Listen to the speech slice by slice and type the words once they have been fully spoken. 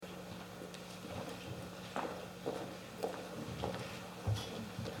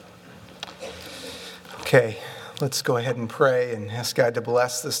Okay, let's go ahead and pray and ask God to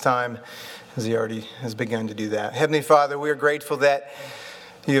bless this time as He already has begun to do that. Heavenly Father, we are grateful that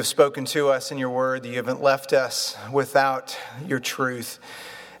You have spoken to us in Your Word, that You haven't left us without Your truth.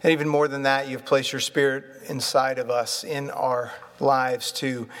 And even more than that, You've placed Your Spirit inside of us in our lives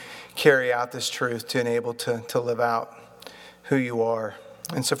to carry out this truth, to enable to live out who You are.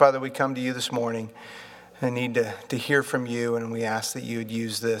 And so, Father, we come to You this morning and need to hear from You, and we ask that You would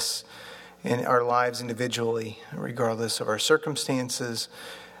use this in our lives individually, regardless of our circumstances,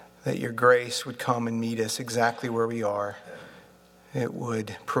 that Your grace would come and meet us exactly where we are. It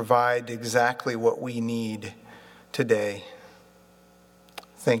would provide exactly what we need today.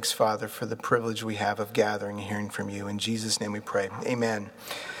 Thanks, Father, for the privilege we have of gathering and hearing from You. In Jesus' name we pray. Amen.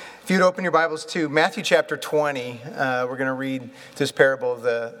 If you'd open your Bibles to Matthew chapter 20, we're going to read this parable of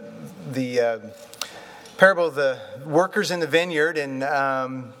the workers in the vineyard,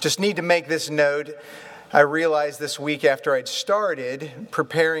 and just need to make this note. I realized this week after I'd started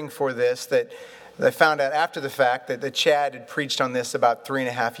preparing for this that I found out after the fact that Chad had preached on this about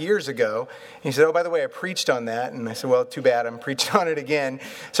 3.5 years ago. And he said, "Oh, by the way, I preached on that." And I said, "Well, too bad, I'm preaching on it again."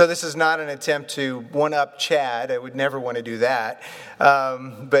 So this is not an attempt to one-up Chad. I would never want to do that.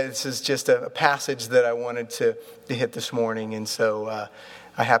 But this is just a passage that I wanted to hit this morning. And so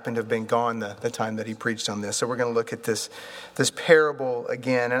I happened to have been gone the time that he preached on this. So we're going to look at this parable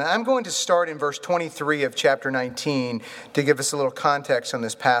again. And I'm going to start in verse 23 of chapter 19 to give us a little context on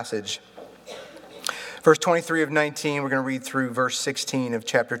this passage. Verse 23 of 19, we're going to read through verse 16 of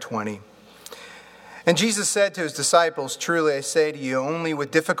chapter 20. And Jesus said to His disciples, "Truly I say to you, only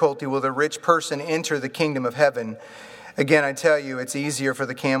with difficulty will the rich person enter the kingdom of heaven. Again, I tell you, it's easier for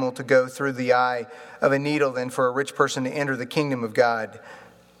the camel to go through the eye of a needle than for a rich person to enter the kingdom of God."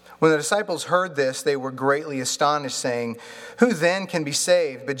 When the disciples heard this, they were greatly astonished, saying, "Who then can be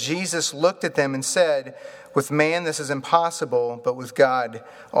saved?" But Jesus looked at them and said, "With man this is impossible, but with God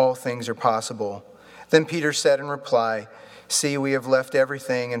all things are possible." Then Peter said in reply, "See, we have left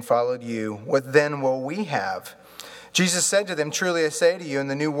everything and followed You. What then will we have?" Jesus said to them, "Truly I say to you, in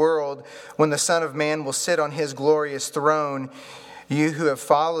the new world, when the Son of Man will sit on His glorious throne, you who have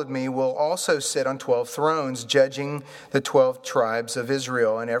followed Me will also sit on 12 thrones, judging the 12 tribes of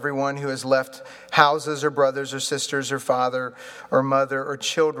Israel. And everyone who has left houses or brothers or sisters or father or mother or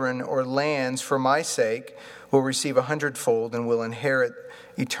children or lands for My sake will receive 100-fold and will inherit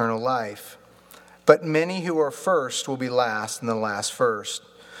eternal life. But many who are first will be last, and the last first.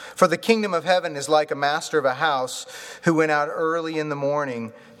 For the kingdom of heaven is like a master of a house who went out early in the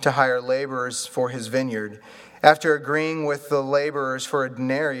morning to hire laborers for his vineyard. After agreeing with the laborers for a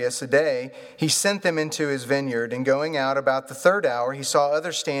denarius a day, he sent them into his vineyard. And going out about the 3rd hour, he saw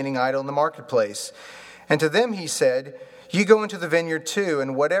others standing idle in the marketplace. And to them he said, "You go into the vineyard too,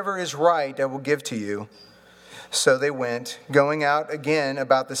 and whatever is right I will give to you." So they went. Going out again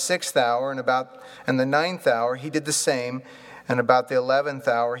about the 6th hour and the 9th hour, he did the same. And about the 11th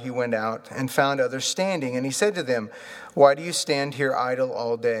hour he went out and found others standing. And he said to them, "Why do you stand here idle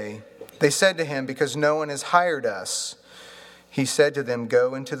all day?" They said to him, "Because no one has hired us." He said to them,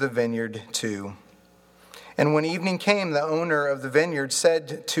 "Go into the vineyard too." And when evening came, the owner of the vineyard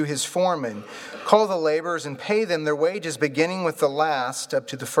said to his foreman, "Call the laborers and pay them their wages, beginning with the last up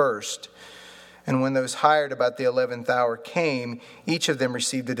to the first." And when those hired about the 11th hour came, each of them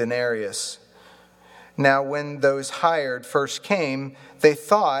received a denarius. Now when those hired first came, they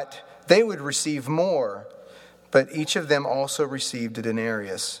thought they would receive more, but each of them also received a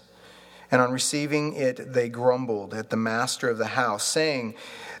denarius. And on receiving it, they grumbled at the master of the house, saying,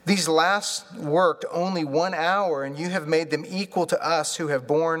 "These last worked only 1 hour, and you have made them equal to us who have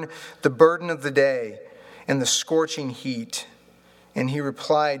borne the burden of the day and the scorching heat." And he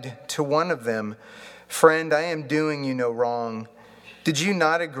replied to one of them, "Friend, I am doing you no wrong. Did you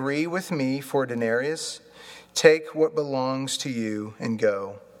not agree with me for a denarius? Take what belongs to you and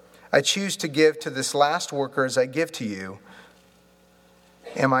go. I choose to give to this last worker as I give to you.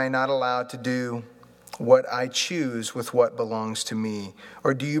 Am I not allowed to do what I choose with what belongs to me?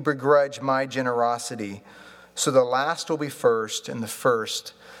 Or do you begrudge my generosity? So the last will be first and the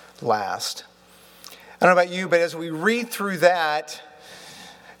first last." I don't know about you, but as we read through that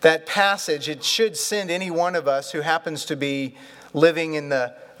passage, it should send any one of us who happens to be living in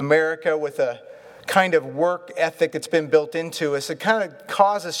America with a kind of work ethic that's been built into us, it kind of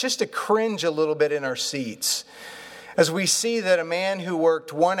causes us just to cringe a little bit in our seats. As we see that a man who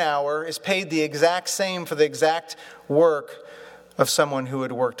worked 1 hour is paid the exact same for the exact work of someone who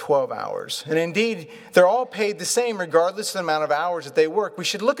had worked 12 hours. And indeed, they're all paid the same regardless of the amount of hours that they work. We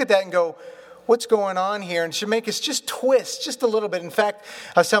should look at that and go, what's going on here, and should make us just twist just a little bit. In fact,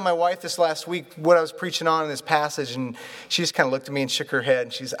 I was telling my wife this last week what I was preaching on in this passage, and she just kind of looked at me and shook her head,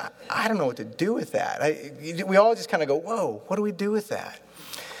 and she's, I don't know what to do with that. We all just kind of go, whoa, what do we do with that?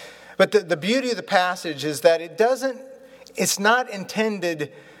 But the beauty of the passage is that it's not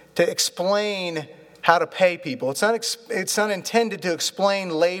intended to explain how to pay people. It's not intended to explain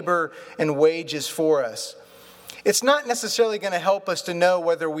labor and wages for us. It's not necessarily going to help us to know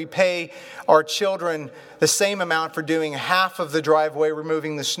whether we pay our children the same amount for doing half of the driveway,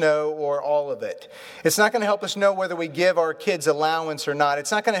 removing the snow, or all of it. It's not going to help us know whether we give our kids allowance or not. It's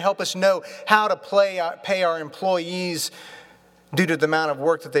not going to help us know how to pay our employees due to the amount of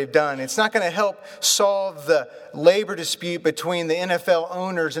work that they've done. It's not going to help solve the labor dispute between the NFL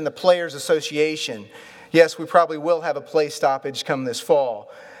owners and the Players Association. Yes, we probably will have a play stoppage come this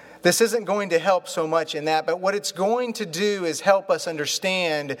fall. This isn't going to help so much in that, but what it's going to do is help us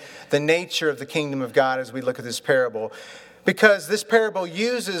understand the nature of the kingdom of God as we look at this parable. Because this parable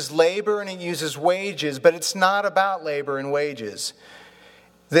uses labor and it uses wages, but it's not about labor and wages.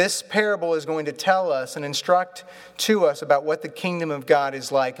 This parable is going to tell us and instruct to us about what the kingdom of God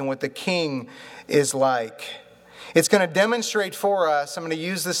is like and what the king is like. It's going to demonstrate for us, I'm going to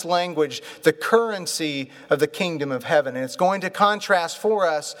use this language, the currency of the kingdom of heaven. And it's going to contrast for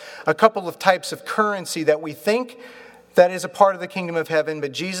us a couple of types of currency that we think that is a part of the kingdom of heaven,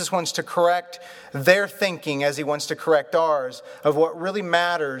 but Jesus wants to correct their thinking as he wants to correct ours of what really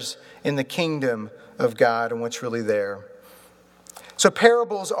matters in the kingdom of God and what's really there. So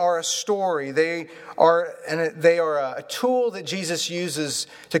parables are a story. They are a tool that Jesus uses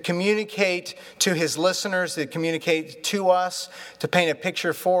to communicate to his listeners, to communicate to us, to paint a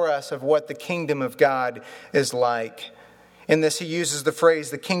picture for us of what the kingdom of God is like. In this, he uses the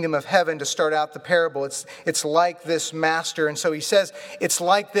phrase, the kingdom of heaven, to start out the parable. It's like this master. And so he says, it's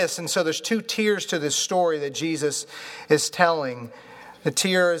like this. And so there's two tiers to this story that Jesus is telling. The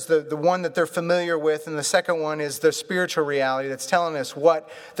tier is the one that they're familiar with, and the second one is the spiritual reality that's telling us what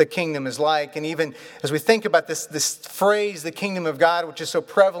the kingdom is like. And even as we think about this phrase, the kingdom of God, which is so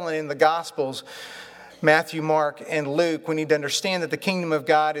prevalent in the Gospels, Matthew, Mark, and Luke, we need to understand that the kingdom of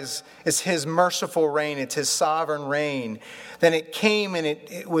God is his merciful reign, it's his sovereign reign. Then it came and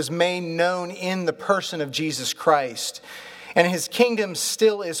it was made known in the person of Jesus Christ. And his kingdom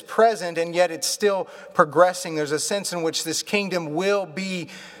still is present, and yet it's still progressing. There's a sense in which this kingdom will be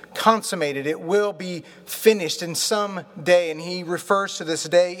consummated. It will be finished in some day. And he refers to this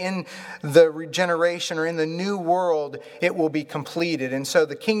day in the regeneration or in the new world, it will be completed. And so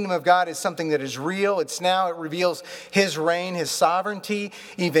the kingdom of God is something that is real. It's now, it reveals his reign, his sovereignty,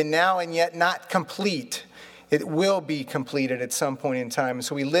 even now, and yet not complete. It will be completed at some point in time.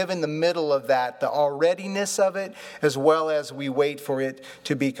 So we live in the middle of that, the alreadiness of it, as well as we wait for it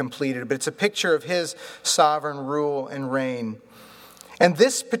to be completed. But it's a picture of his sovereign rule and reign. And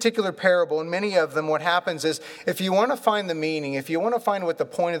this particular parable, and many of them, what happens is, if you want to find the meaning, if you want to find what the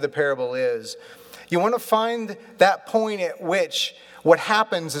point of the parable is, you want to find that point at which what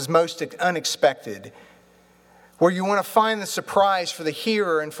happens is most unexpected. Where you want to find the surprise for the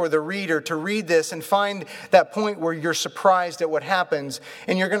hearer and for the reader to read this and find that point where you're surprised at what happens.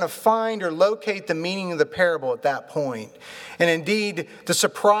 And you're going to find or locate the meaning of the parable at that point. And indeed, the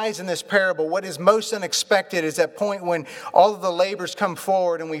surprise in this parable, what is most unexpected, is that point when all of the laborers come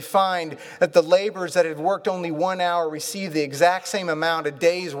forward and we find that the laborers that had worked only 1 hour receive the exact same amount, a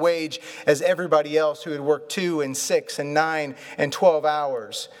day's wage, as everybody else who had worked 2 and 6 and 9 and 12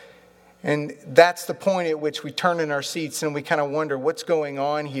 hours. And that's the point at which we turn in our seats and we kind of wonder what's going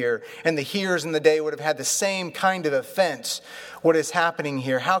on here. And the hearers in the day would have had the same kind of offense. What is happening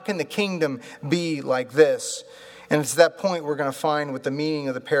here? How can the kingdom be like this? And it's that point we're going to find what the meaning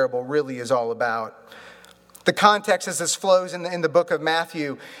of the parable really is all about. The context as this flows in the book of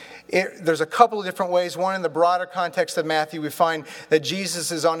Matthew, there's a couple of different ways. One, in the broader context of Matthew, we find that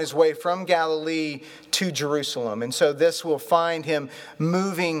Jesus is on his way from Galilee to Jerusalem. And so this will find him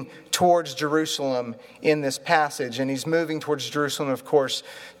moving towards Jerusalem in this passage. And he's moving towards Jerusalem, of course,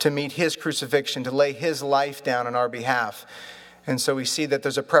 to meet his crucifixion, to lay his life down on our behalf. And so we see that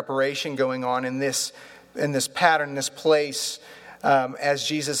there's a preparation going on in this pattern, this place, as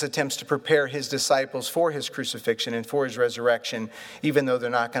Jesus attempts to prepare his disciples for his crucifixion and for his resurrection, even though they're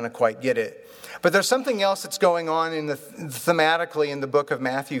not going to quite get it. But there's something else that's going on thematically in the book of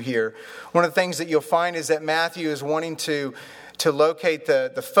Matthew here. One of the things that you'll find is that Matthew is wanting to to locate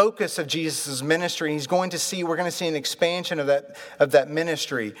the focus of Jesus' ministry. We're going to see an expansion of that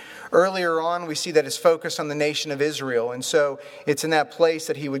ministry. Earlier on, we see that his focus on the nation of Israel. And so it's in that place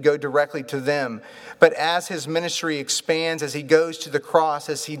that he would go directly to them. But as his ministry expands, as he goes to the cross,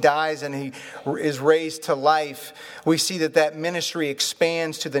 as he dies and he is raised to life, we see that ministry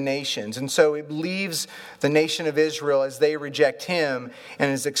expands to the nations. And so it leaves the nation of Israel as they reject him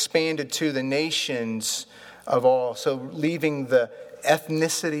and is expanded to the nations of all. So leaving the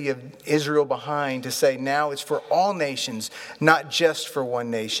ethnicity of Israel behind to say now it's for all nations, not just for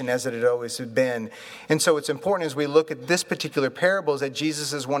one nation as it had always been. And so it's important as we look at this particular parable is that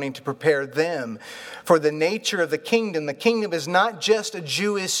Jesus is wanting to prepare them for the nature of the kingdom. The kingdom is not just a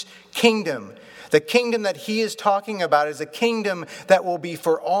Jewish kingdom. The kingdom that he is talking about is a kingdom that will be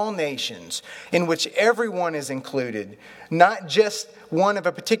for all nations, in which everyone is included, not just one of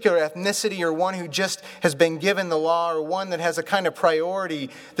a particular ethnicity or one who just has been given the law or one that has a kind of priority.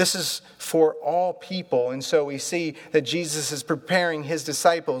 This is for all people. And so we see that Jesus is preparing his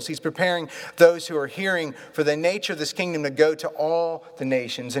disciples. He's preparing those who are hearing for the nature of this kingdom to go to all the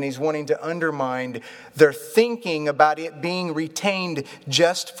nations. And he's wanting to undermine their thinking about it being retained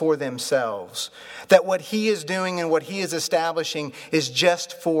just for themselves. That what he is doing and what he is establishing is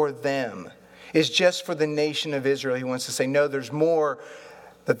just for them. Is just for the nation of Israel. He wants to say, no, there's more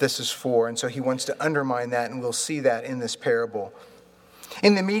that this is for. And so he wants to undermine that, and we'll see that in this parable.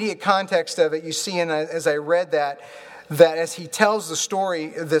 In the immediate context of it, you see, and as I read that as he tells the story,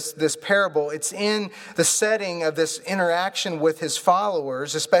 this parable, it's in the setting of this interaction with his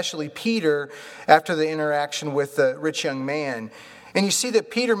followers, especially Peter, after the interaction with the rich young man. And you see that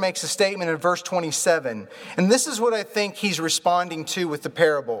Peter makes a statement in verse 27. And this is what I think he's responding to with the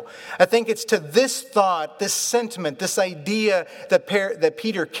parable. I think it's to this thought, this sentiment, this idea that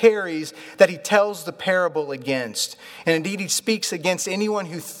Peter carries that he tells the parable against. And indeed, he speaks against anyone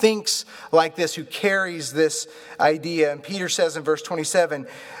who thinks like this, who carries this idea. And Peter says in verse 27,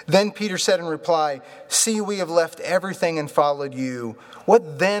 "Then Peter said in reply, 'See, we have left everything and followed you.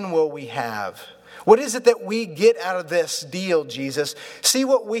 What then will we have?'" What is it that we get out of this deal, Jesus? See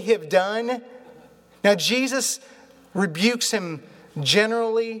what we have done? Now, Jesus rebukes him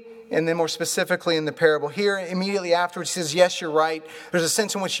generally and then more specifically in the parable. Here, immediately afterwards, he says, yes, you're right. There's a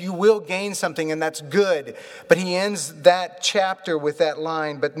sense in which you will gain something, and that's good. But he ends that chapter with that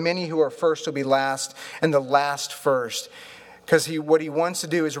line, "But many who are first will be last, and the last first." Because what he wants to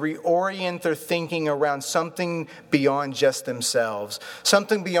do is reorient their thinking around something beyond just themselves.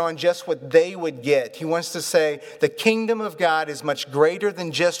 Something beyond just what they would get. He wants to say the kingdom of God is much greater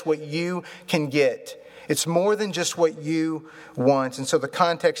than just what you can get. It's more than just what you want. And so the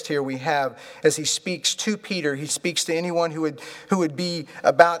context here we have, as he speaks to Peter, he speaks to anyone who would be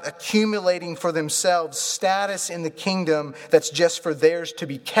about accumulating for themselves status in the kingdom that's just for theirs to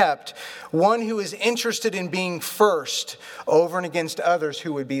be kept. One who is interested in being first over and against others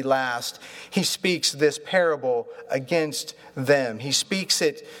who would be last. He speaks this parable against them. He speaks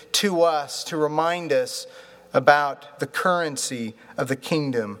it to us to remind us about the currency of the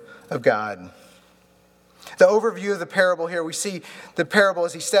kingdom of God. The overview of the parable here, we see the parable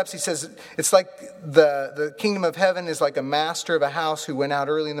as he steps, he says, it's like the kingdom of heaven is like a master of a house who went out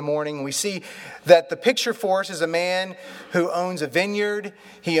early in the morning. And we see that the picture for us is a man who owns a vineyard,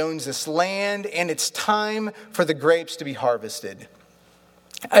 he owns this land, and it's time for the grapes to be harvested.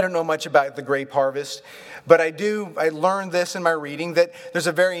 I don't know much about the grape harvest, but I learned this in my reading, that there's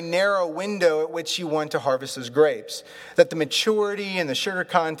a very narrow window at which you want to harvest those grapes. That the maturity and the sugar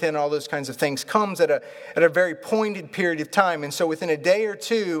content, all those kinds of things, comes at a very pointed period of time. And so within a day or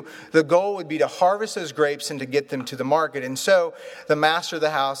two, the goal would be to harvest those grapes and to get them to the market. And so the master of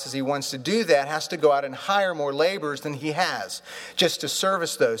the house, as he wants to do that, has to go out and hire more laborers than he has, just to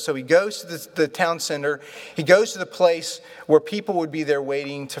service those. So he goes to the town center, he goes to the place where people would be there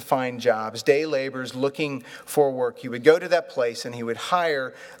waiting to find jobs, day laborers looking for work. He would go to that place and he would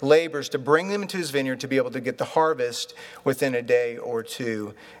hire laborers to bring them into his vineyard to be able to get the harvest within a day or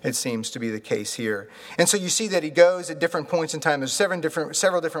two. It seems to be the case here. And so you see that he goes at different points in time. There's several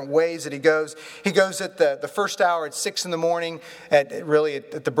different ways that he goes. He goes at the first hour at 6 in the morning, at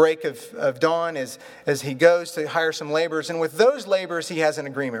the break of dawn as he goes to hire some laborers. And with those laborers, he has an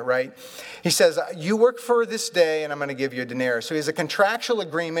agreement, right? He says, you work for this day and I'm going to give you a denarius. So he has a contractual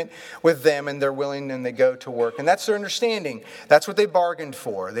agreement with them, and they're willing and they go to work. And that's their understanding. That's what they bargained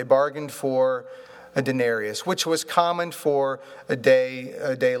for. They bargained for a denarius, which was common for a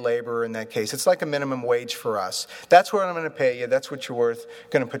day laborer in that case. It's like a minimum wage for us. That's what I'm going to pay you. That's what you're worth.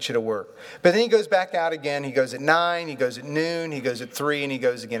 Going to put you to work. But then he goes back out again. He goes at 9, he goes at noon, he goes at 3, and he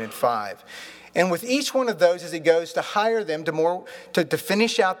goes again at 5. And with each one of those, as he goes to hire them to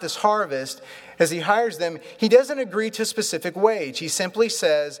finish out this harvest, as he hires them, he doesn't agree to a specific wage. He simply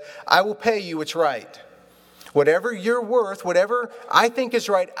says, I will pay you what's right. Whatever you're worth, whatever I think is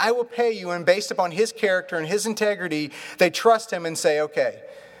right, I will pay you. And based upon his character and his integrity, they trust him and say, okay,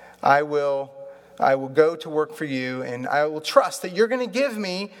 I will go to work for you, and I will trust that you're going to give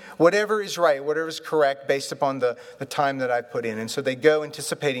me whatever is right, whatever is correct based upon the time that I put in. And so they go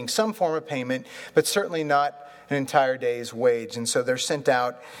anticipating some form of payment, but certainly not an entire day's wage. And so they're sent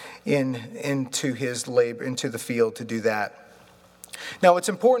out into his labor, into the field to do that. Now, what's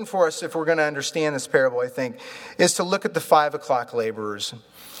important for us, if we're going to understand this parable, I think, is to look at the 5 o'clock laborers.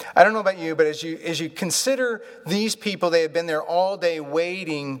 I don't know about you, but as you consider these people, they had been there all day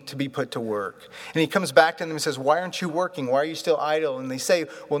waiting to be put to work. And he comes back to them and says, why aren't you working? Why are you still idle? And they say,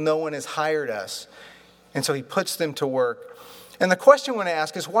 well, no one has hired us. And so he puts them to work. And the question I want to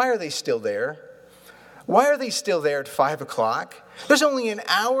ask is, why are they still there? Why are they still there at 5 o'clock? There's only an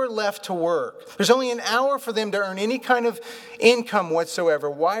hour left to work. There's only an hour for them to earn any kind of income whatsoever.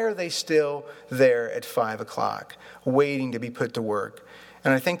 Why are they still there at 5 o'clock, waiting to be put to work?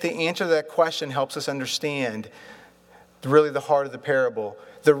 And I think the answer to that question helps us understand really the heart of the parable.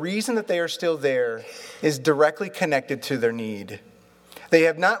 The reason that they are still there is directly connected to their need. They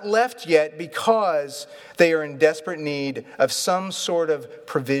have not left yet because they are in desperate need of some sort of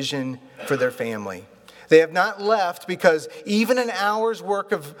provision for their family. They have not left because even an hour's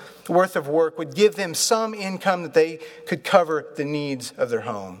worth of work would give them some income that they could cover the needs of their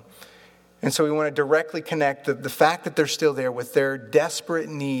home. And so we want to directly connect the fact that they're still there with their desperate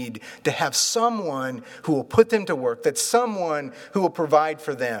need to have someone who will put them to work, that's someone who will provide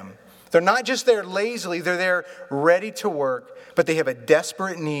for them. They're not just there lazily, they're there ready to work, but they have a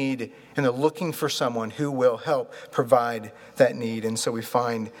desperate need and they're looking for someone who will help provide that need. And so we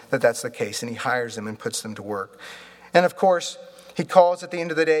find that that's the case, and he hires them and puts them to work. And of course, he calls at the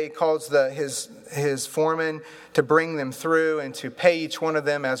end of the day, he calls his foreman to bring them through and to pay each one of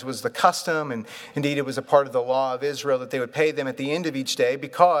them as was the custom. And indeed, it was a part of the law of Israel that they would pay them at the end of each day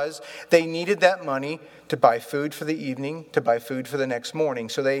because they needed that money to buy food for the evening, to buy food for the next morning.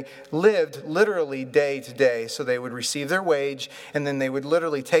 So they lived literally day to day. So they would receive their wage, and then they would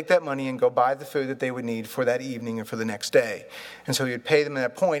literally take that money and go buy the food that they would need for that evening and for the next day. And so he would pay them at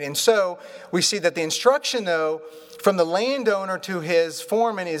that point. And so we see that the instruction, though, from the landowner to his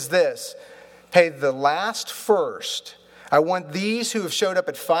foreman is this: pay the last first. I want these who have showed up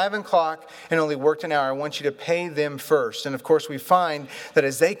at 5 o'clock and only worked an hour, I want you to pay them first. And of course, we find that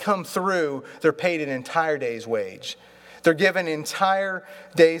as they come through, they're paid an entire day's wage. They're given an entire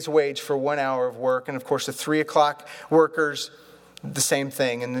day's wage for 1 hour of work. And of course, the 3 o'clock workers, the same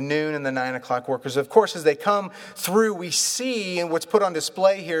thing. And the noon and the 9 o'clock workers. Of course, as they come through, we see, and what's put on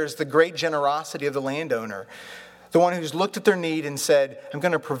display here is the great generosity of the landowner. The one who's looked at their need and said, I'm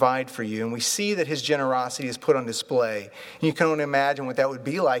going to provide for you. And we see that his generosity is put on display. And you can only imagine what that would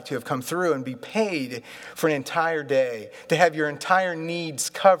be like to have come through and be paid for an entire day, to have your entire needs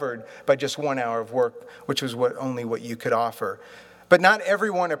covered by just 1 hour of work, which was only what you could offer. But not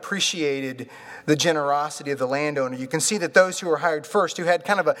everyone appreciated the generosity of the landowner. You can see that those who were hired first, who had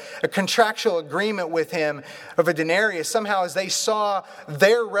kind of a contractual agreement with him of a denarius, somehow as they saw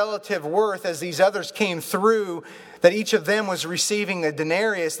their relative worth as these others came through, that each of them was receiving a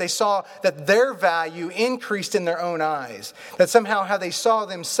denarius, they saw that their value increased in their own eyes. That somehow how they saw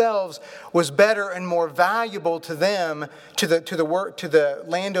themselves was better and more valuable to them, to the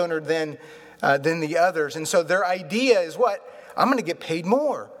landowner than the others. And so their idea is what? I'm going to get paid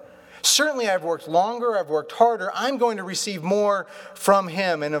more. Certainly I've worked longer, I've worked harder, I'm going to receive more from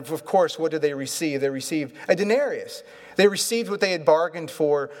him. And of course, what did they receive? They received a denarius. They received what they had bargained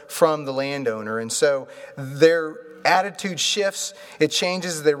for from the landowner. And so their attitude shifts, it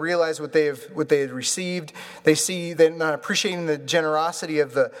changes as they realize what they had received. They see they're not appreciating the generosity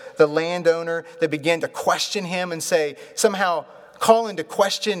of the landowner. They begin to question him and say, somehow call into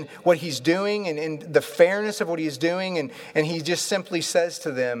question what he's doing and the fairness of what he's doing. And he just simply says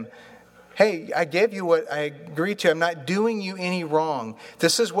to them, hey, I gave you what I agreed to. I'm not doing you any wrong.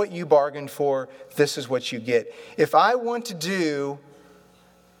 This is what you bargained for. This is what you get. If I want to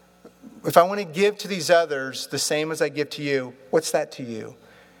give to these others the same as I give to you, what's that to you?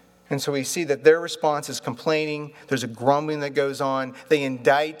 And so we see that their response is complaining. There's a grumbling that goes on. They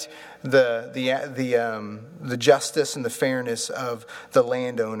indict the justice and the fairness of the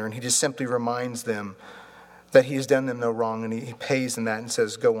landowner. And he just simply reminds them that he has done them no wrong. And he pays them that and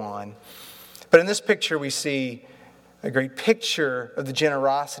says, go on. But in this picture, we see a great picture of the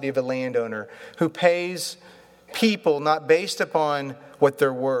generosity of a landowner who pays people not based upon what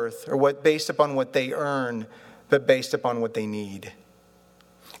they're worth or based upon what they earn, but based upon what they need.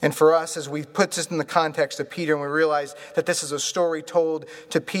 And for us, as we put this in the context of Peter, and we realize that this is a story told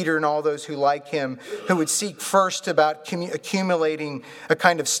to Peter and all those who like him, who would seek first about accumulating a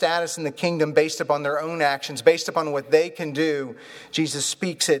kind of status in the kingdom based upon their own actions, based upon what they can do, Jesus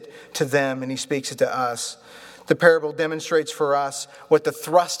speaks it to them and he speaks it to us. The parable demonstrates for us what the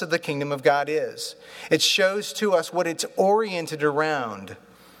thrust of the kingdom of God is. It shows to us what it's oriented around.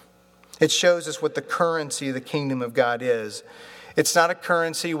 It shows us what the currency of the kingdom of God is. It's not a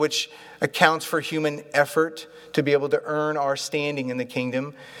currency which accounts for human effort to be able to earn our standing in the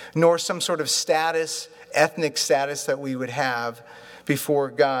kingdom, nor some sort of status, ethnic status that we would have before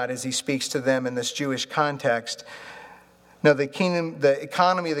God as he speaks to them in this Jewish context. No, the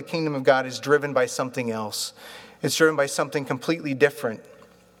economy of the kingdom of God is driven by something else. It's driven by something completely different.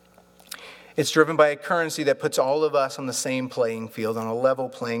 It's driven by a currency that puts all of us on the same playing field, on a level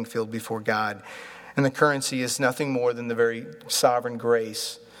playing field before God. And the currency is nothing more than the very sovereign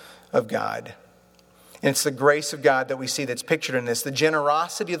grace of God. And it's the grace of God that we see that's pictured in this. The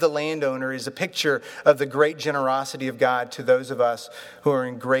generosity of the landowner is a picture of the great generosity of God to those of us who are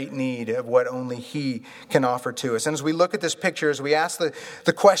in great need of what only he can offer to us. And as we look at this picture, as we ask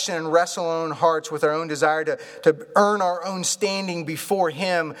the question and wrestle our own hearts with our own desire to earn our own standing before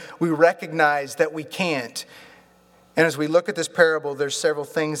him, we recognize that we can't. And as we look at this parable, there's several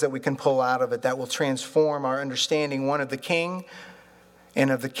things that we can pull out of it that will transform our understanding, one of the king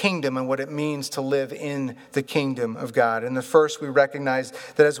and of the kingdom and what it means to live in the kingdom of God. And the first, we recognize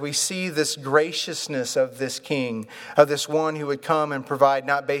that as we see this graciousness of this king, of this one who would come and provide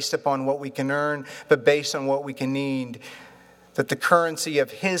not based upon what we can earn, but based on what we can need, that the currency of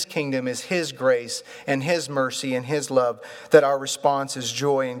his kingdom is his grace and his mercy and his love, that our response is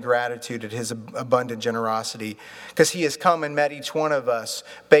joy and gratitude at his abundant generosity. Because he has come and met each one of us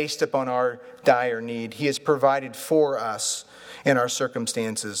based upon our dire need. He has provided for us in our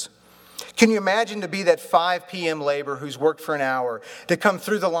circumstances. Can you imagine to be that 5 p.m. laborer who's worked for an hour, to come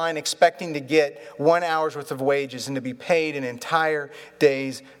through the line expecting to get 1 hour's worth of wages and to be paid an entire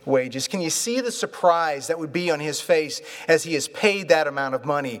day's wages? Can you see the surprise that would be on his face as he is paid that amount of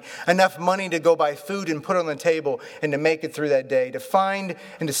money? Enough money to go buy food and put on the table and to make it through that day. To find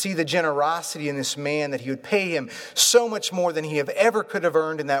and to see the generosity in this man, that he would pay him so much more than he ever could have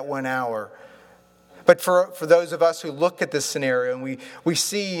earned in that 1 hour. But for those of us who look at this scenario and we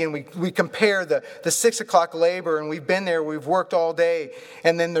see and we compare the 6 o'clock labor, and we've been there, we've worked all day,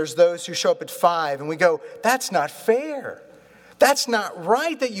 and then there's those who show up at 5 and we go, that's not fair. That's not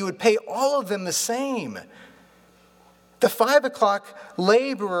right that you would pay all of them the same. The 5 o'clock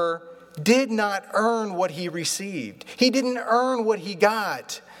laborer did not earn what he received. He didn't earn what he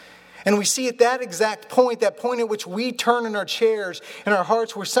got. And we see at that exact point, that point at which we turn in our chairs, in our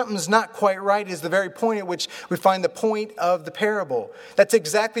hearts where something's not quite right, is the very point at which we find the point of the parable. That's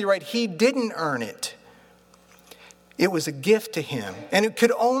exactly right. He didn't earn it. It was a gift to him. And it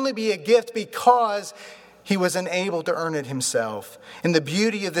could only be a gift because he was unable to earn it himself. And the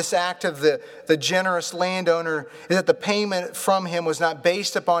beauty of this act of the generous landowner is that the payment from him was not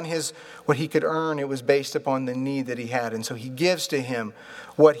based upon what he could earn. It was based upon the need that he had. And so he gives to him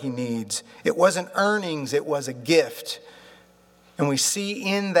what he needs. It wasn't earnings, it was a gift. And we see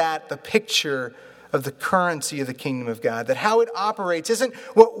in that the picture of the currency of the kingdom of God. That how it operates isn't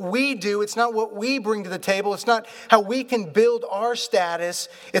what we do. It's not what we bring to the table. It's not how we can build our status.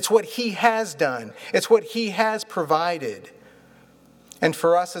 It's what he has done. It's what he has provided. And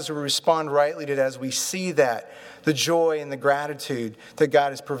for us, as we respond rightly to it, as we see that, the joy and the gratitude that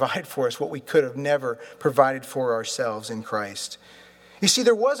God has provided for us, what we could have never provided for ourselves in Christ. You see,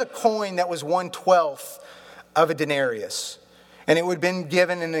 there was a coin that was 1/12 of a denarius. And it would have been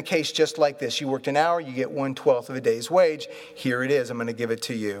given in a case just like this. You worked an hour, you get 1/12 of a day's wage. Here it is, I'm going to give it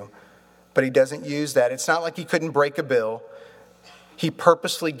to you. But he doesn't use that. It's not like he couldn't break a bill. He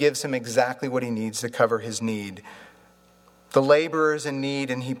purposely gives him exactly what he needs to cover his need. The laborer is in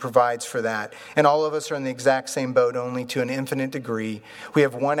need, and he provides for that. And all of us are in the exact same boat, only to an infinite degree. We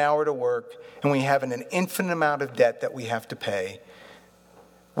have 1 hour to work, and we have an infinite amount of debt that we have to pay.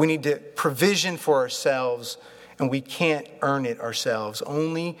 We need to provision for ourselves, and we can't earn it ourselves. The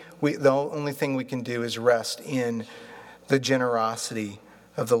only thing we can do is rest in the generosity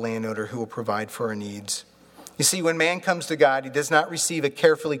of the landowner who will provide for our needs. You see, when man comes to God, he does not receive a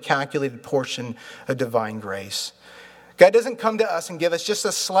carefully calculated portion of divine grace. God doesn't come to us and give us just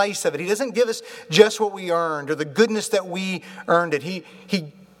a slice of it. He doesn't give us just what we earned or the goodness that we earned it.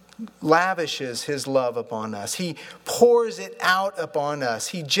 He lavishes his love upon us. He pours it out upon us.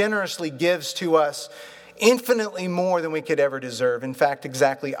 He generously gives to us infinitely more than we could ever deserve. In fact,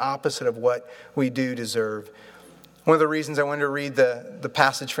 exactly opposite of what we do deserve. One of the reasons I wanted to read the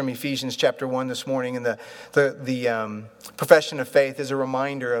passage from Ephesians chapter 1 this morning and the profession of faith is a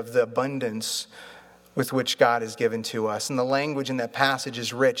reminder of the abundance with which God has given to us. And the language in that passage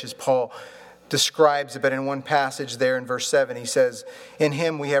is rich, as Paul describes it. But in one passage there in verse 7, he says, "In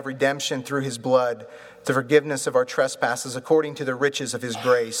him we have redemption through his blood, the forgiveness of our trespasses, according to the riches of his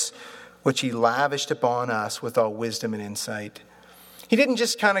grace, which he lavished upon us with all wisdom and insight." He didn't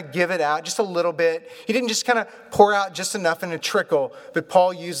just kind of give it out just a little bit. He didn't just kind of pour out just enough in a trickle. But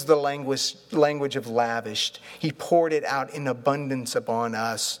Paul used the language of lavished. He poured it out in abundance upon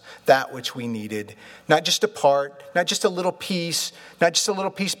us, that which we needed. Not just a part, not just a little piece, not just a little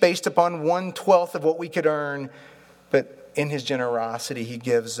piece based upon 1/12 of what we could earn. But in his generosity, he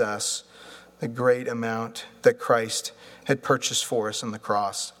gives us the great amount that Christ had purchased for us on the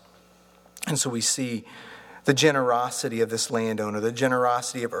cross. And so we see the generosity of this landowner, the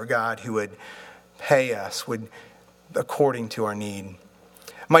generosity of our God who would pay us according to our need.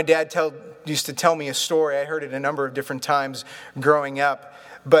 My dad used to tell me a story. I heard it a number of different times growing up.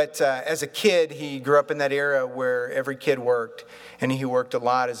 But as a kid, he grew up in that era where every kid worked. And he worked a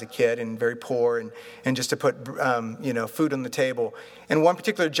lot as a kid and very poor and just to put food on the table. And one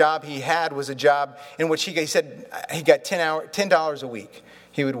particular job he had was a job in which he said he got $10 a week.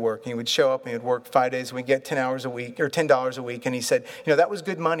 He would work. He would show up and he would work 5 days a week, get $10 a week. And he said, that was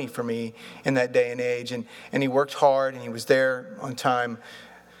good money for me in that day and age. And he worked hard and he was there on time.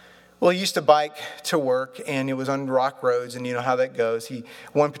 Well, he used to bike to work and it was on rock roads and you know how that goes.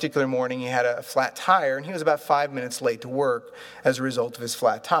 One particular morning he had a flat tire and he was about 5 minutes late to work as a result of his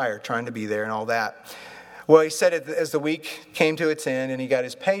flat tire, trying to be there and all that. Well, he said as the week came to its end and he got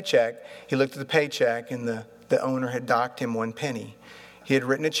his paycheck, he looked at the paycheck and the owner had docked him 1 penny. He had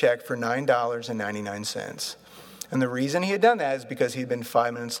written a check for $9.99. And the reason he had done that is because he'd been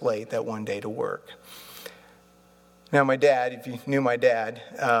 5 minutes late that one day to work. Now, my dad, if you knew my dad,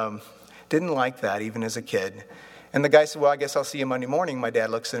 didn't like that even as a kid. And the guy said, well, I guess I'll see you Monday morning. My dad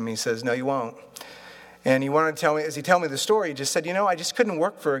looks at me and says, no, you won't. And he wanted to tell me, as he told me the story, he just said, I just couldn't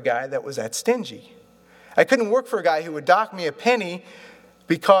work for a guy that was that stingy. I couldn't work for a guy who would dock me a penny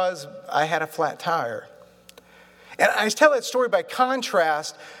because I had a flat tire. And I tell that story by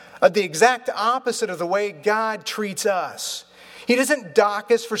contrast of the exact opposite of the way God treats us. He doesn't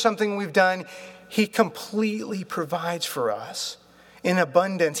dock us for something we've done. He completely provides for us in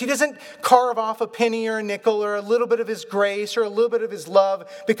abundance. He doesn't carve off a penny or a nickel or a little bit of his grace or a little bit of his love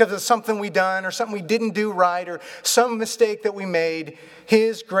because of something we done or something we didn't do right or some mistake that we made.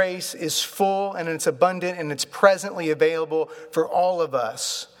 His grace is full and it's abundant and it's presently available for all of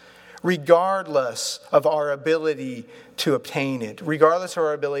us, regardless of our ability to obtain it, regardless of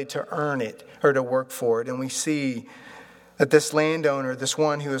our ability to earn it or to work for it. And we see that this landowner, this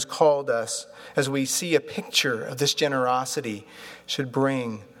one who has called us, as we see a picture of this generosity, should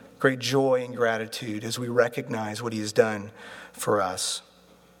bring great joy and gratitude as we recognize what he has done for us.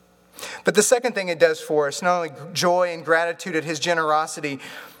 But the second thing it does for us, not only joy and gratitude at his generosity,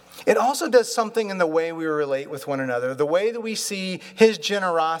 it also does something in the way we relate with one another, the way that we see his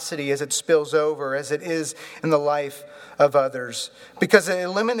generosity as it spills over, as it is in the life of others, because it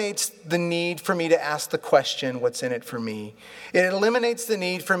eliminates the need for me to ask the question, what's in it for me? It eliminates the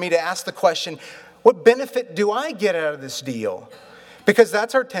need for me to ask the question, what benefit do I get out of this deal? Because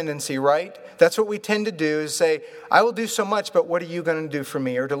that's our tendency, right? That's what we tend to do is say, I will do so much, but what are you going to do for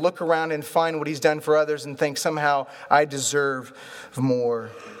me? Or to look around and find what he's done for others and think somehow I deserve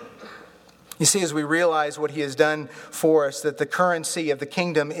more. You see, as we realize what he has done for us, that the currency of the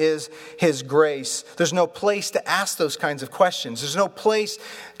kingdom is his grace, there's no place to ask those kinds of questions. There's no place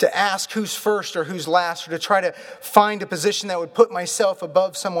to ask who's first or who's last, or to try to find a position that would put myself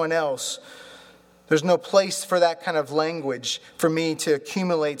above someone else. There's no place for that kind of language for me to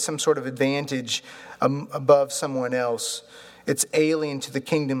accumulate some sort of advantage above someone else. It's alien to the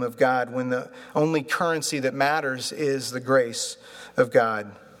kingdom of God when the only currency that matters is the grace of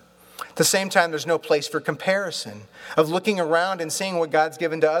God. At the same time, there's no place for comparison, of looking around and seeing what God's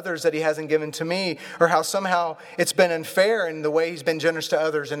given to others that he hasn't given to me, or how somehow it's been unfair in the way he's been generous to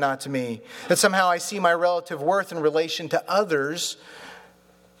others and not to me. That somehow I see my relative worth in relation to others.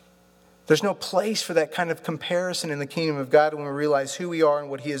 There's no place for that kind of comparison in the kingdom of God when we realize who we are and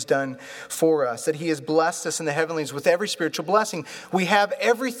what he has done for us, that he has blessed us in the heavenlies with every spiritual blessing. We have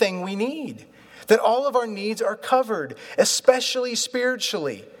everything we need, that all of our needs are covered, especially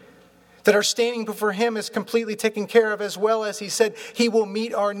spiritually. That our standing before him is completely taken care of, as well as he said he will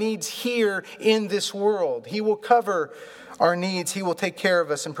meet our needs here in this world. He will cover our needs. He will take care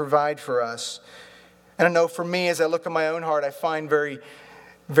of us and provide for us. And I know for me, as I look at my own heart, I find very,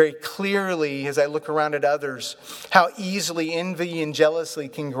 very clearly as I look around at others, how easily envy and jealousy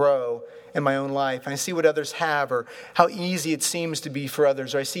can grow in my own life. And I see what others have, or how easy it seems to be for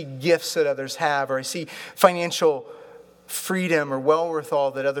others, or I see gifts that others have, or I see financial freedom or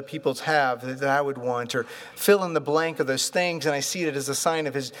wherewithal that other people's have that I would want, or fill in the blank of those things, and I see it as a sign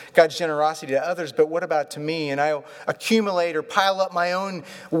of God's generosity to others. But what about to me? And I'll accumulate or pile up my own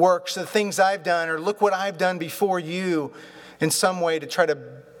works, the things I've done, or look what I've done before you in some way to try to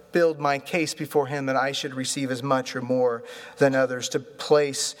build my case before him that I should receive as much or more than others, to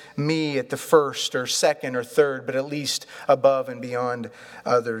place me at the first or second or third, but at least above and beyond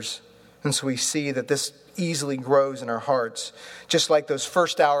others. And so we see that this easily grows in our hearts, just like those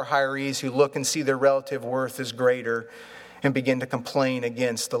first-hour hirees who look and see their relative worth is greater and begin to complain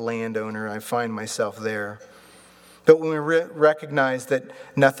against the landowner. I find myself there. But when we recognize that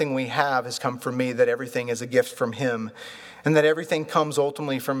nothing we have has come from me, that everything is a gift from him, and that everything comes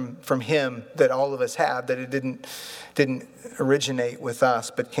ultimately from him, that all of us have, that it didn't originate with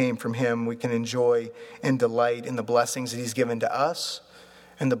us, but came from him, we can enjoy and delight in the blessings that he's given to us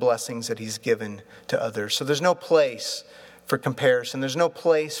and the blessings that he's given to others. So there's no place for comparison. There's no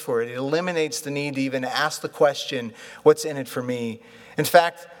place for it. It eliminates the need to even ask the question, what's in it for me? In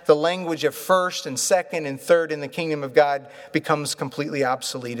fact, the language of first and second and third in the kingdom of God becomes completely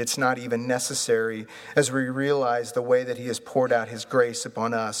obsolete. It's not even necessary as we realize the way that he has poured out his grace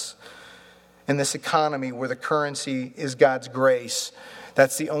upon us. In this economy where the currency is God's grace,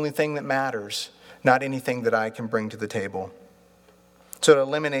 that's the only thing that matters, not anything that I can bring to the table. So it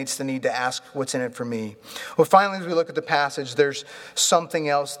eliminates the need to ask what's in it for me. Well, finally, as we look at the passage, there's something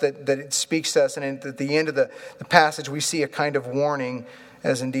else that it speaks to us. And at the end of the passage, we see a kind of warning,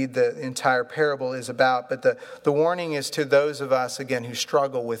 as indeed the entire parable is about. But the warning is to those of us, again, who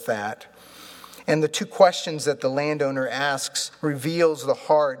struggle with that. And the two questions that the landowner asks reveals the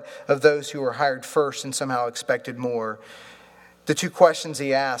heart of those who were hired first and somehow expected more. The two questions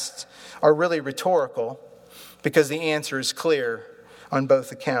he asks are really rhetorical because the answer is clear on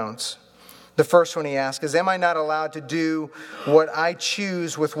both accounts. The first one he asks is, am I not allowed to do what I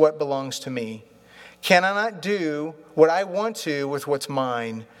choose with what belongs to me? Can I not do what I want to with what's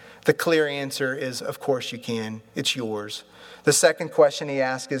mine? The clear answer is, of course you can. It's yours. The second question he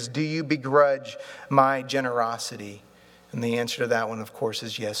asks is, do you begrudge my generosity? And the answer to that one, of course,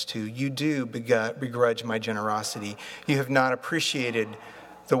 is yes too. You do begrudge my generosity. You have not appreciated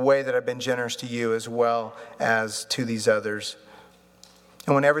the way that I've been generous to you as well as to these others.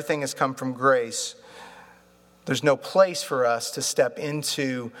 And when everything has come from grace, there's no place for us to step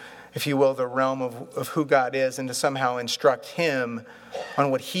into, if you will, the realm of who God is and to somehow instruct him on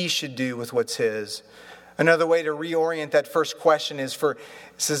what he should do with what's his. Another way to reorient that first question is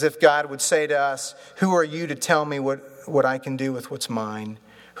it's as if God would say to us, who are you to tell me what I can do with what's mine?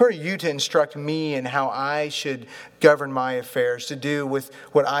 Who are you to instruct me in how I should govern my affairs, to do with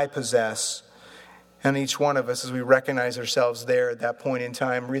what I possess? And each one of us, as we recognize ourselves there at that point in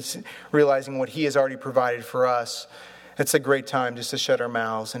time, realizing what he has already provided for us, it's a great time just to shut our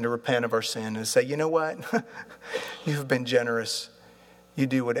mouths and to repent of our sin and say, you know what? You've been generous. You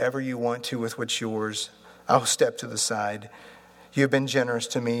do whatever you want to with what's yours. I'll step to the side. You've been generous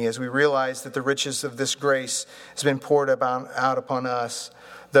to me. As we realize that the riches of this grace has been poured out upon us,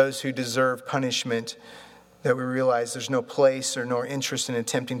 those who deserve punishment, that we realize there's no place or nor interest in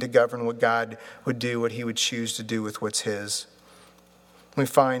attempting to govern what God would do, what he would choose to do with what's his. We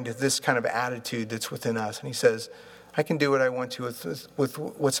find this kind of attitude that's within us. And he says, I can do what I want to with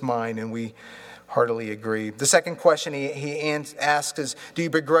what's mine, and we heartily agree. The second question he asks is, do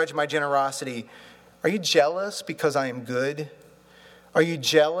you begrudge my generosity? Are you jealous because I am good? Are you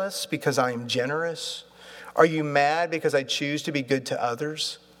jealous because I am generous? Are you mad because I choose to be good to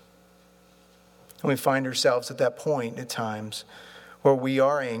others? And we find ourselves at that point at times where we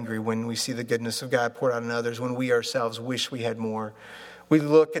are angry when we see the goodness of God poured out on others, when we ourselves wish we had more. We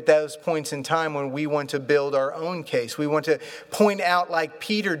look at those points in time when we want to build our own case. We want to point out, like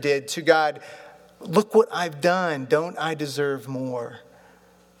Peter did to God, look what I've done. Don't I deserve more?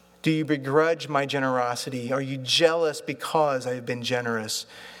 Do you begrudge my generosity? Are you jealous because I have been generous?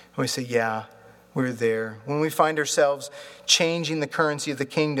 And we say, yeah, we're there. When we find ourselves changing the currency of the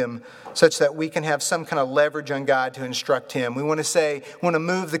kingdom such that we can have some kind of leverage on God to instruct him. We want to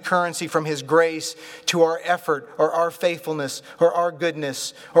move the currency from his grace to our effort or our faithfulness or our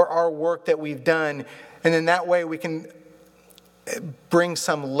goodness or our work that we've done. And in that way we can bring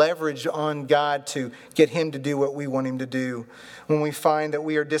some leverage on God to get him to do what we want him to do. When we find that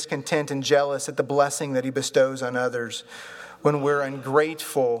we are discontent and jealous at the blessing that he bestows on others. When we're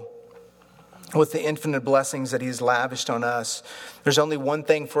ungrateful with the infinite blessings that he's lavished on us, there's only one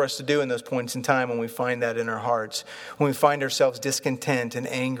thing for us to do in those points in time when we find that in our hearts, when we find ourselves discontent and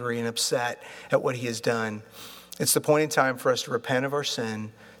angry and upset at what he has done. It's the point in time for us to repent of our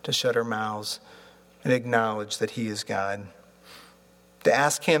sin, to shut our mouths, and acknowledge that he is God. To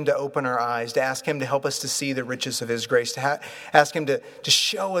ask him to open our eyes, to ask him to help us to see the riches of his grace, to ask him to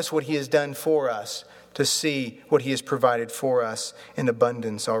show us what he has done for us, to see what he has provided for us in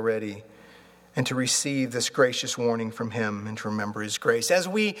abundance already, and to receive this gracious warning from him and to remember his grace. As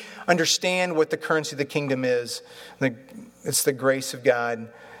we understand what the currency of the kingdom is, it's the grace of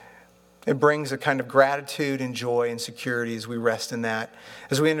God. It brings a kind of gratitude and joy and security as we rest in that.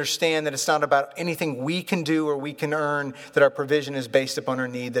 As we understand that it's not about anything we can do or we can earn, that our provision is based upon our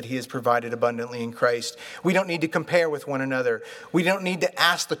need that he has provided abundantly in Christ. We don't need to compare with one another. We don't need to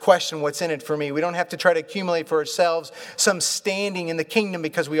ask the question, what's in it for me? We don't have to try to accumulate for ourselves some standing in the kingdom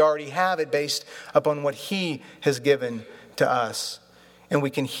because we already have it based upon what he has given to us. And we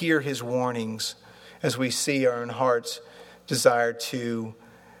can hear his warnings as we see our own hearts desire to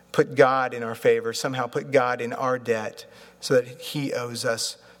put God in our favor, somehow put God in our debt so that he owes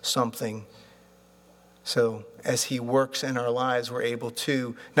us something. So as he works in our lives, we're able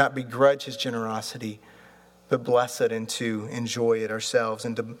to not begrudge his generosity, but bless it and to enjoy it ourselves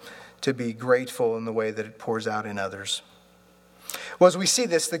and to be grateful in the way that it pours out in others. Well, as we see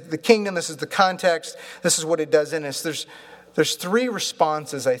this, the kingdom, this is the context, this is what it does in us. There's three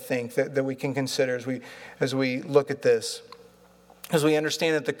responses, I think, that we can consider as we look at this. As we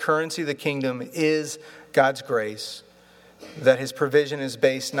understand that the currency of the kingdom is God's grace, that his provision is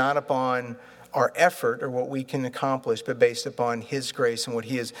based not upon our effort or what we can accomplish, but based upon his grace and what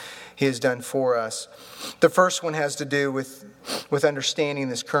he has done for us. The first one has to do with understanding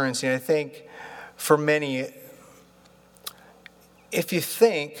this currency. And I think for many, if you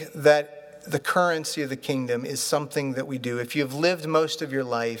think that the currency of the kingdom is something that we do, if you've lived most of your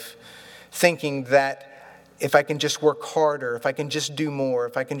life thinking that if I can just work harder, if I can just do more,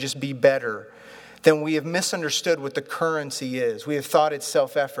 if I can just be better, then we have misunderstood what the currency is. We have thought it's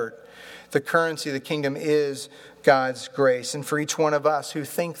self-effort. The currency of the kingdom is God's grace. And for each one of us who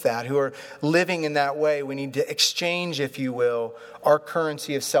think that, who are living in that way, we need to exchange, if you will, our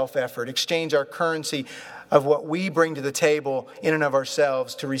currency of self-effort, exchange our currency of what we bring to the table in and of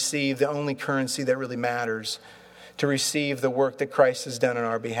ourselves to receive the only currency that really matters, to receive the work that Christ has done on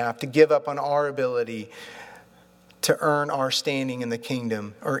our behalf, to give up on our ability to earn our standing in the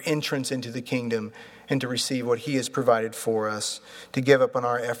kingdom or entrance into the kingdom and to receive what he has provided for us, to give up on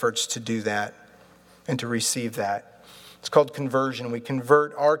our efforts to do that and to receive that. It's called conversion. We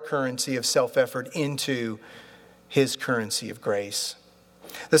convert our currency of self-effort into his currency of grace.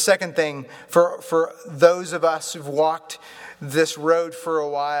 The second thing, for those of us who've walked this road for a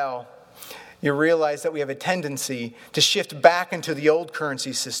while, you realize that we have a tendency to shift back into the old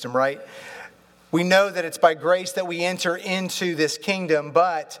currency system, right? We know that it's by grace that we enter into this kingdom,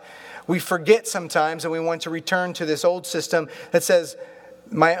 but we forget sometimes and we want to return to this old system that says,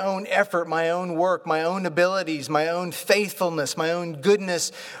 my own effort, my own work, my own abilities, my own faithfulness, my own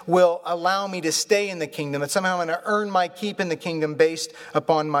goodness will allow me to stay in the kingdom. That somehow I'm going to earn my keep in the kingdom based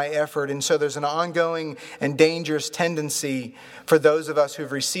upon my effort. And so there's an ongoing and dangerous tendency for those of us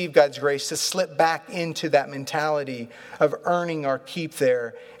who've received God's grace to slip back into that mentality of earning our keep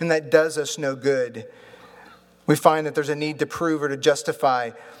there. And that does us no good. We find that there's a need to prove or to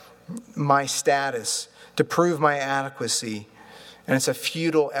justify my status, to prove my adequacy. And it's a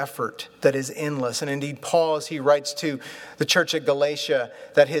futile effort that is endless. And indeed, Paul, as he writes to the church at Galatia,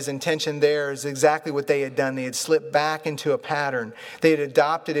 that his intention there is exactly what they had done. They had slipped back into a pattern. They had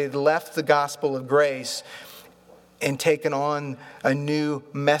adopted, they had left the gospel of grace and taken on a new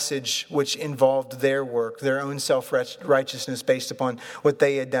message which involved their work, their own self-righteousness based upon what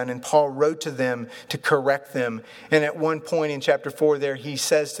they had done. And Paul wrote to them to correct them. And at one point in chapter 4 there, he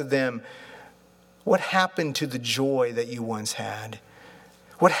says to them, what happened to the joy that you once had?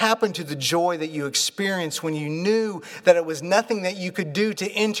 What happened to the joy that you experienced when you knew that it was nothing that you could do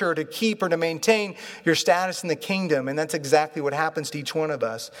to enter or to keep or to maintain your status in the kingdom? And that's exactly what happens to each one of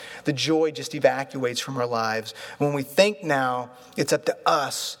us. The joy just evacuates from our lives. When we think now it's up to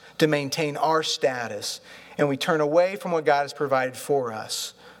us to maintain our status, and we turn away from what God has provided for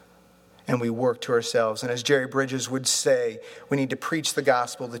us, and we work to ourselves. And as Jerry Bridges would say, we need to preach the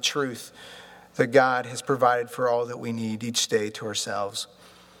gospel, the truth, that God has provided for all that we need each day to ourselves.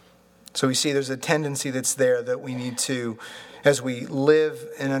 So we see there's a tendency that's there that we need to, as we live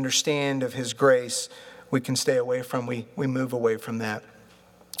and understand of his grace, we can stay away from, we move away from that.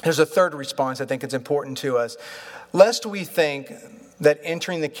 There's a third response I think it's important to us. Lest we think that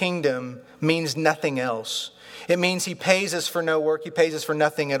entering the kingdom means nothing else. It means he pays us for no work. He pays us for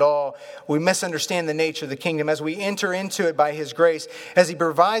nothing at all. We misunderstand the nature of the kingdom. As we enter into it by his grace, as he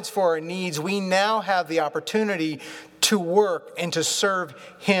provides for our needs, we now have the opportunity to work and to serve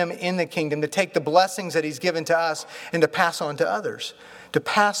him in the kingdom, to take the blessings that he's given to us and to pass on to others, to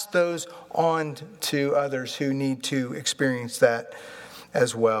pass those on to others who need to experience that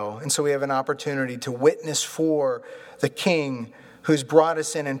as well. And so we have an opportunity to witness for the King who's brought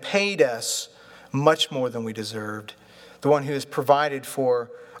us in and paid us much more than we deserved, the one who has provided for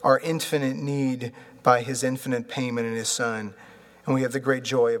our infinite need by his infinite payment in his Son. And we have the great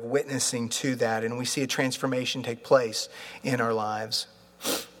joy of witnessing to that, and we see a transformation take place in our lives.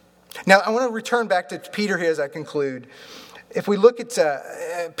 Now, I want to return back to Peter here as I conclude. If we look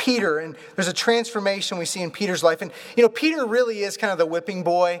at Peter, and there's a transformation we see in Peter's life. And, Peter really is kind of the whipping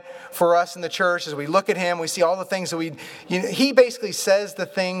boy for us in the church. As we look at him, we see all the things that he basically says the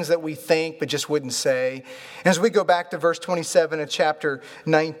things that we think but just wouldn't say. And as we go back to verse 27 of chapter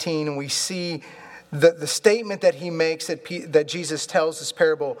 19, and we see the statement that he makes that Jesus tells this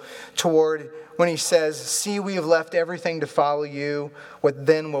parable toward when he says, "See, we have left everything to follow you. What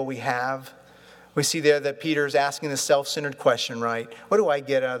then will we have?" We see there that Peter is asking the self-centered question, right? What do I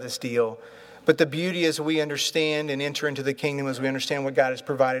get out of this deal? But the beauty as we understand and enter into the kingdom, as we understand what God has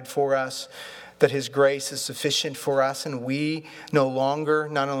provided for us, that his grace is sufficient for us, and we no longer,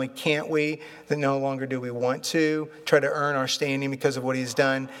 not only can't we, that no longer do we want to try to earn our standing because of what he's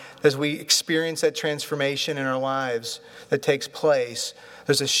done. As we experience that transformation in our lives that takes place,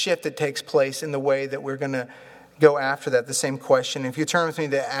 there's a shift that takes place in the way that we're going to go after that, the same question. If you turn with me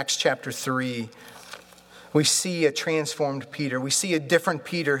to Acts chapter 3, we see a transformed Peter. We see a different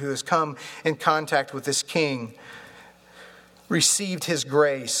Peter who has come in contact with this King, received his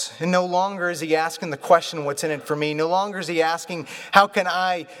grace. And no longer is he asking the question, what's in it for me? No longer is he asking, how can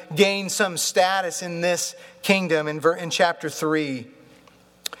I gain some status in this kingdom? In chapter 3,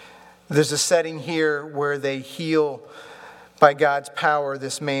 there's a setting here where they heal by God's power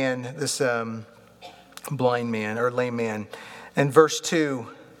this man, this blind man or lame man. And verse 2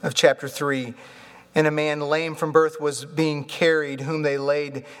 of chapter 3, and a man lame from birth was being carried, whom they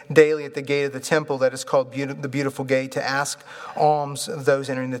laid daily at the gate of the temple that is called the Beautiful Gate, to ask alms of those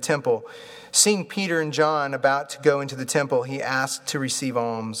entering the temple. Seeing Peter and John about to go into the temple, he asked to receive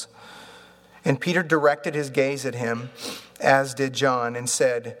alms. And Peter directed his gaze at him, as did John, and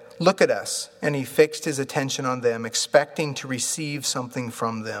said, "Look at us." And he fixed his attention on them, expecting to receive something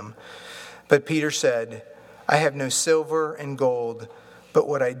from them. But Peter said, "I have no silver and gold, but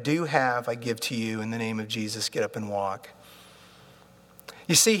what I do have I give to you. In the name of Jesus, get up and walk."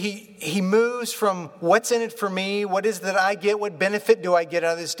 You see, he moves from what's in it for me, what is it that I get, what benefit do I get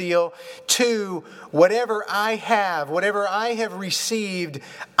out of this deal, to whatever I have received,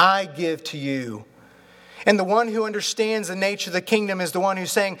 I give to you. And the one who understands the nature of the kingdom is the one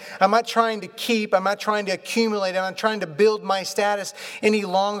who's saying, I'm not trying to keep, I'm not trying to accumulate, I'm not trying to build my status any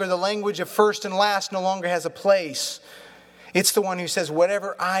longer. The language of first and last no longer has a place. It's the one who says,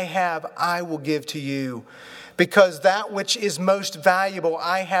 whatever I have, I will give to you. Because that which is most valuable,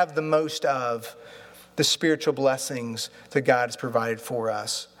 I have the most of. The spiritual blessings that God has provided for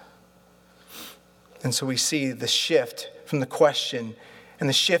us. And so we see the shift from the question and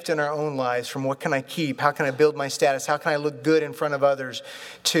the shift in our own lives from what can I keep, how can I build my status, how can I look good in front of others,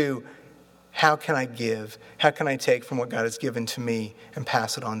 to how can I give, how can I take from what God has given to me and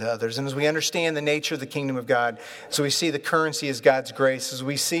pass it on to others. And as we understand the nature of the kingdom of God, so we see the currency as God's grace, as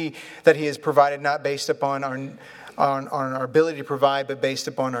we see that he has provided not based upon our ability to provide, but based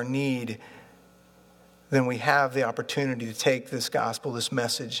upon our need, then we have the opportunity to take this gospel, this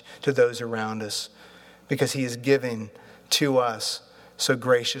message, to those around us, because he is giving to us so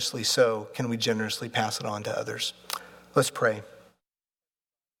graciously, so can we generously pass it on to others. Let's pray.